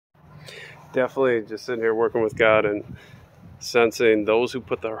Definitely just sitting here working with God and sensing those who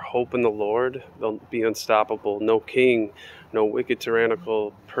put their hope in the Lord, they'll be unstoppable. No king, no wicked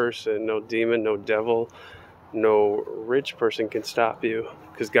tyrannical person, no demon, no devil, no rich person can stop you,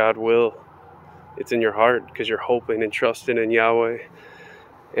 because God will. It's in your heart because you're hoping and trusting in Yahweh.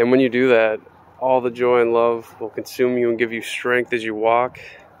 And when you do that, all the joy and love will consume you and give you strength as you walk,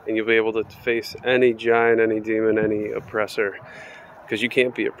 and you'll be able to face any giant, any demon, any oppressor, because you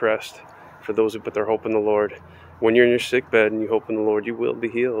can't be oppressed for those who put their hope in the Lord. When you're in your sick bed and you hope in the Lord, you will be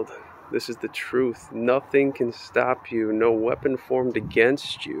healed. This is the truth. Nothing can stop you. No weapon formed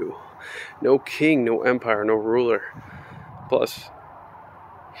against you. No king, no empire, no ruler. Plus,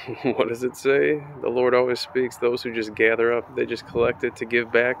 what does it say? The Lord always speaks. Those who just gather up, they just collect it to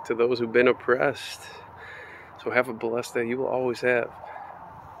give back to those who've been oppressed. So have a blessed day. You will always have.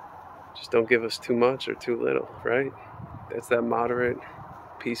 Just don't give us too much or too little, right? That's that moderate,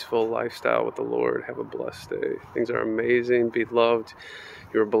 peaceful lifestyle with the Lord. Have a blessed day. Things are amazing. Be loved.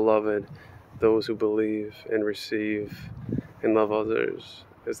 You're beloved. Those who believe and receive and love others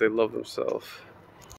as they love themselves.